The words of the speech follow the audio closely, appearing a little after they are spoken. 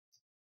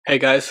Hey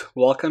guys,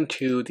 welcome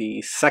to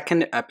the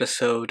second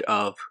episode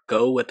of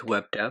Go with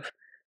Web Dev.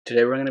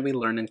 Today we're going to be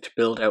learning to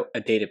build out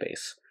a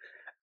database.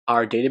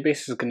 Our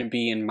database is going to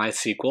be in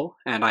MySQL,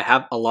 and I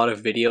have a lot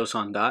of videos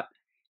on that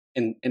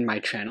in my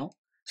channel,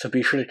 so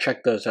be sure to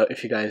check those out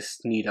if you guys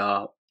need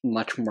a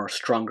much more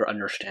stronger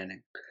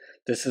understanding.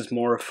 This is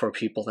more for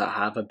people that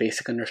have a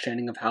basic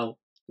understanding of how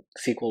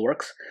SQL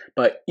works,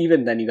 but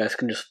even then you guys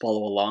can just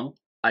follow along.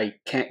 I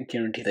can't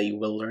guarantee that you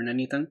will learn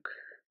anything,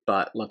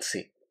 but let's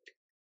see.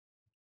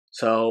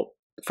 So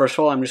first of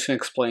all, I'm just going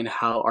to explain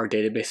how our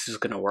database is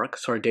going to work.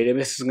 So our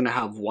database is going to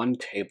have one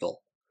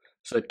table.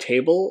 So a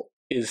table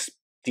is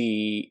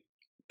the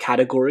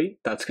category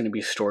that's going to be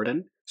stored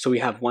in. So we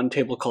have one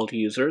table called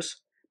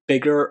users.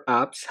 Bigger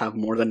apps have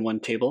more than one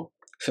table.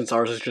 Since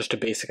ours is just a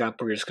basic app,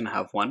 we're just going to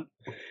have one.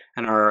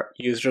 And our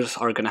users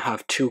are going to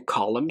have two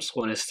columns.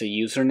 One is the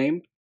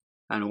username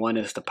and one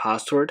is the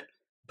password,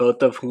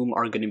 both of whom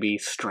are going to be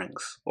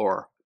strings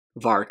or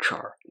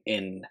varchar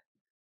in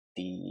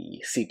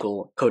the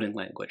SQL coding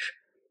language.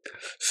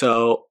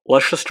 So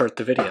let's just start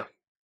the video.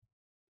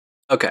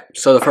 Okay,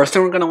 so the first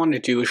thing we're going to want to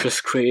do is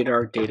just create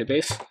our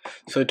database.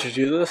 So to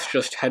do this,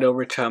 just head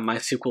over to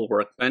MySQL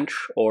Workbench,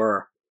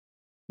 or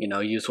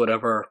use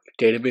whatever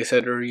database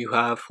editor you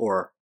have,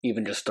 or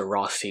even just the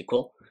raw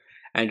SQL,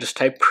 and just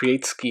type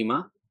create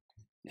schema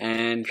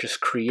and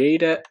just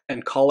create it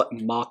and call it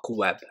mock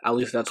web. At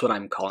least that's what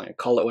I'm calling it.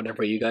 Call it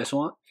whatever you guys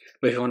want,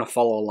 but if you want to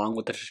follow along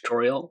with the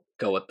tutorial,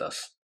 go with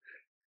this.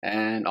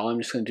 And all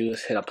I'm just going to do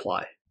is hit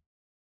apply.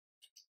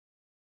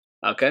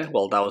 Okay,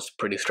 well that was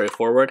pretty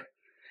straightforward.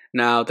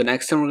 Now the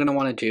next thing we're going to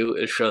want to do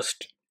is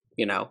just,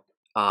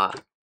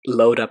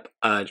 load up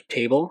a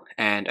table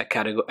and a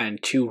category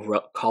and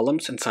two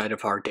columns inside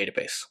of our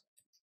database.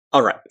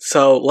 Alright,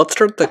 so let's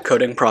start the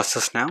coding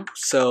process now.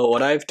 So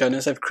what I've done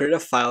is I've created a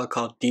file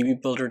called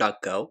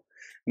dbbuilder.go.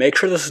 Make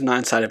sure this is not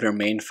inside of your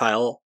main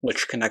file,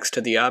 which connects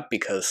to the app,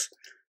 because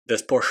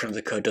this portion of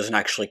the code doesn't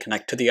actually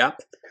connect to the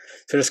app.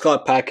 So just call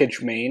it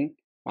package main,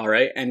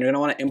 alright, and you're going to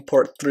want to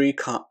import three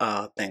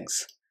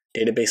things: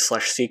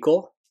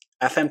 database/SQL,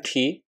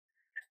 FMT,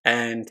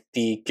 and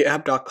the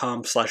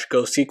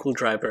github.com/GoSQL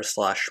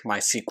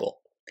driver/MySQL.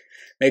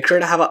 Make sure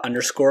to have an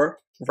underscore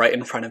right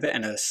in front of it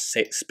and a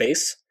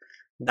space.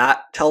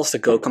 That tells the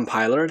Go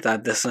compiler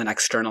that this is an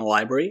external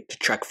library to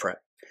check for it.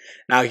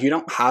 Now, you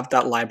don't have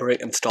that library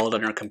installed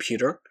on your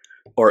computer,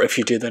 or if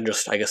you do, then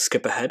just,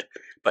 skip ahead.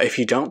 But if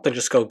you don't, then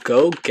just go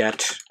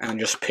get and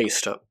just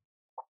paste it.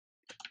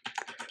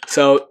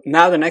 So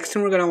now the next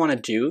thing we're going to want to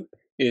do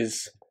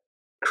is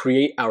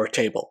create our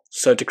table.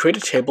 So to create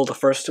a table, the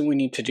first thing we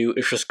need to do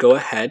is just go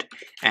ahead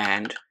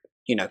and,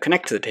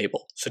 connect to the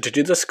table. So to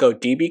do this, go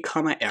db,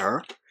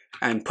 error,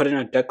 and put in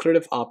a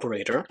declarative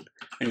operator,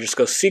 and just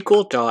go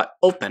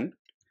SQL.open.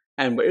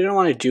 And what you're going to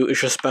want to do is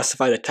just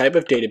specify the type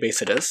of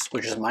database it is,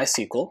 which is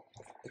MySQL.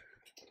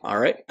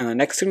 Alright, and the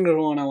next thing we're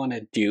going to want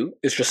to do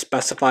is just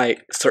specify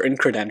certain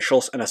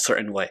credentials in a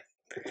certain way.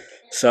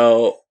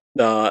 So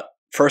the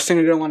first thing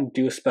you're going to want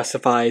to do is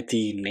specify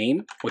the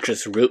name, which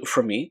is root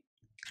for me,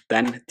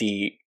 then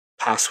the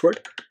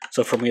password.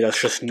 So for me, that's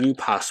just new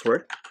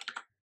password.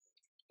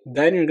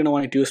 Then you're going to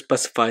want to do is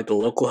specify the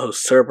localhost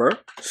server.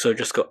 So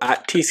just go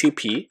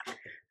 @tcp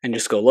and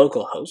just go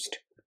localhost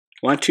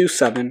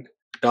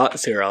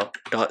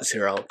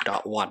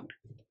 127.0.0.1.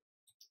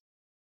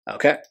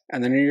 Okay,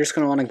 and then you're just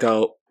going to want to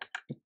go,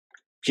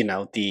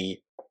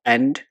 the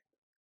end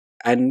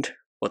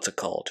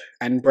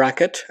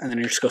bracket, and then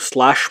you just go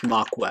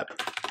 /mockweb.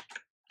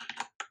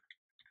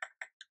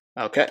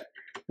 Okay,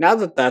 now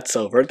that that's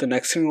over, the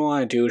next thing we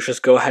want to do is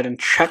just go ahead and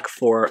check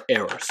for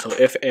error. So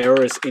if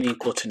error is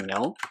unequal to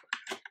nil,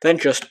 then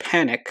just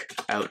panic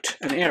out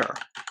an error.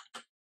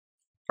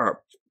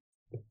 Or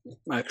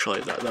actually,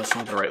 that's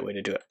not the right way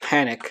to do it.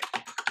 Panic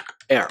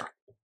error.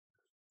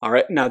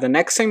 Alright, now the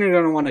next thing you're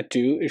going to want to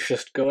do is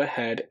just go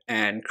ahead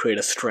and create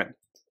a string.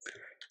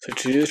 So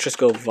to do this, just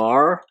go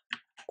var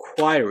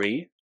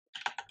query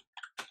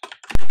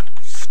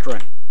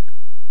string.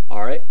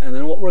 Alright, and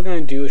then what we're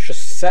going to do is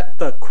just set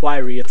the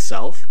query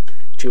itself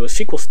to a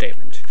SQL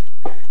statement.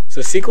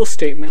 So SQL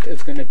statement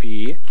is going to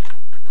be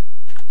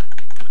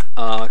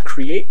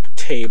create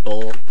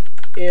table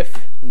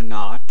if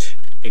not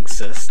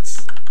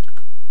exists.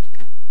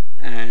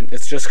 And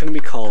it's just going to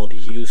be called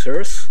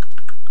users,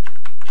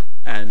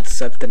 and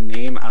set the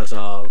name as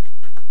a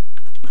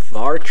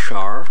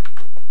varchar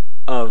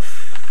of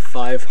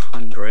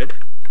 500.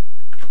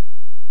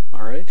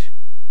 Alright,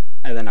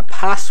 and then a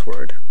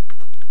password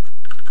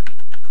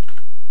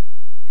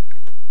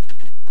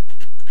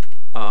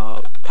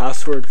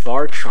password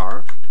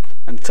varchar,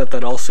 and set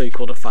that also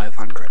equal to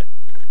 500.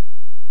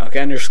 Okay,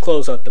 and just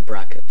close out the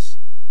brackets.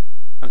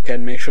 Okay,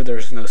 and make sure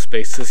there's no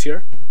spaces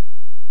here.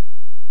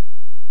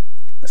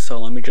 So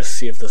let me just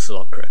see if this is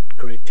all correct.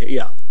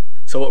 Yeah.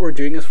 So what we're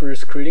doing is we're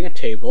just creating a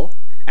table,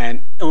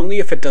 and only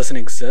if it doesn't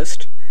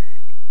exist,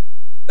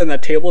 and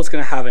that table is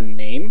going to have a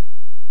name,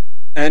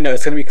 and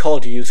it's going to be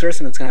called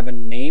users, and it's going to have a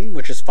name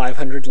which is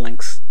 500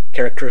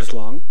 characters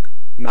long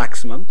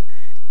maximum,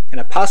 and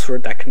a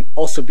password that can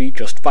also be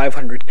just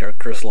 500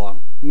 characters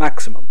long,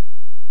 maximum.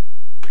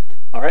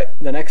 Alright,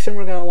 the next thing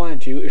we're going to want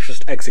to do is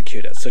just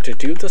execute it. So to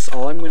do this,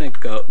 all I'm going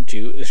to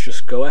do is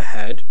just go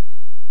ahead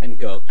and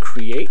go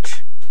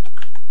create,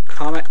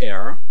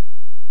 error,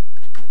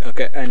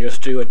 okay, and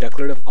just do a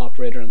declarative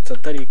operator and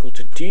set that equal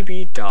to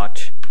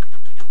db.exec,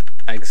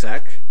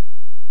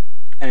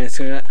 and it's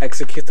going to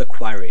execute the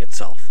query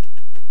itself.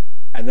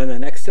 And then the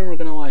next thing we're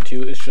going to want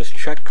to do is just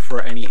check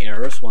for any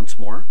errors once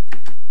more.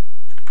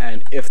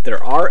 And if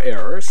there are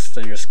errors,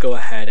 then just go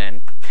ahead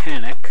and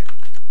panic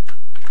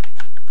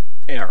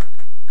error.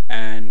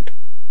 And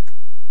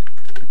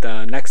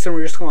the next thing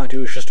we're just going to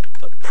do is just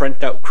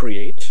print out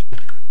create,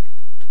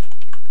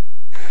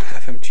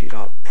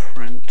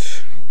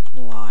 fmt.print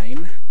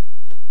line,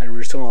 and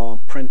we're just going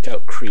to print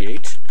out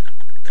create.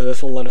 So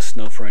this will let us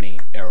know for any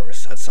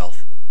errors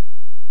itself.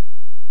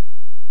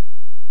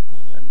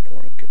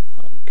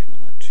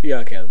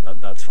 Yeah, okay,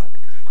 that's fine.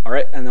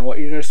 Alright, and then what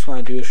you just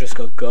want to do is just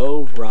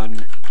go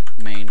run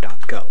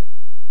main.go.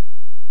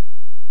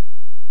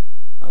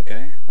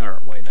 Okay,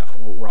 or wait, no,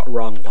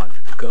 wrong one.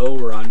 Go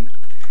run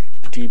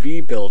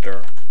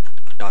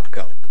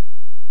dbbuilder.go.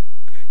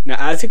 Now,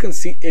 as you can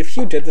see, if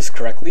you did this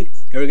correctly,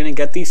 you're going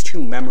to get these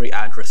two memory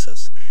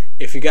addresses.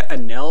 If you get a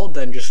nil,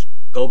 then just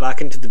go back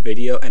into the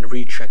video and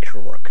recheck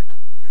your work.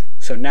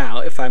 So now,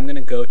 if I'm going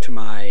to go to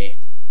my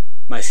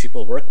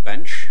MySQL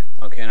workbench,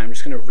 okay, and I'm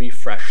just going to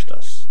refresh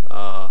this,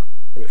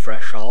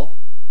 refresh all,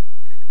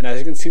 and as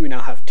you can see, we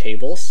now have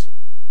tables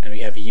and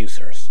we have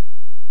users.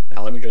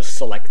 Now let me just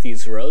select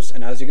these rows,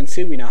 and as you can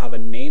see, we now have a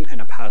name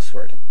and a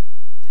password.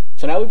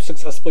 So now we've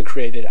successfully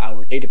created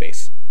our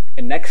database.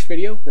 In next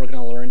video, we're going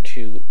to learn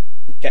to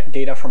get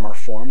data from our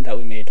form that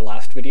we made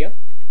last video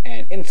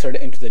and insert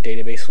it into the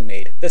database we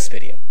made this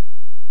video.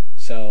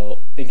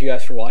 So thank you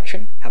guys for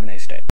watching. Have a nice day.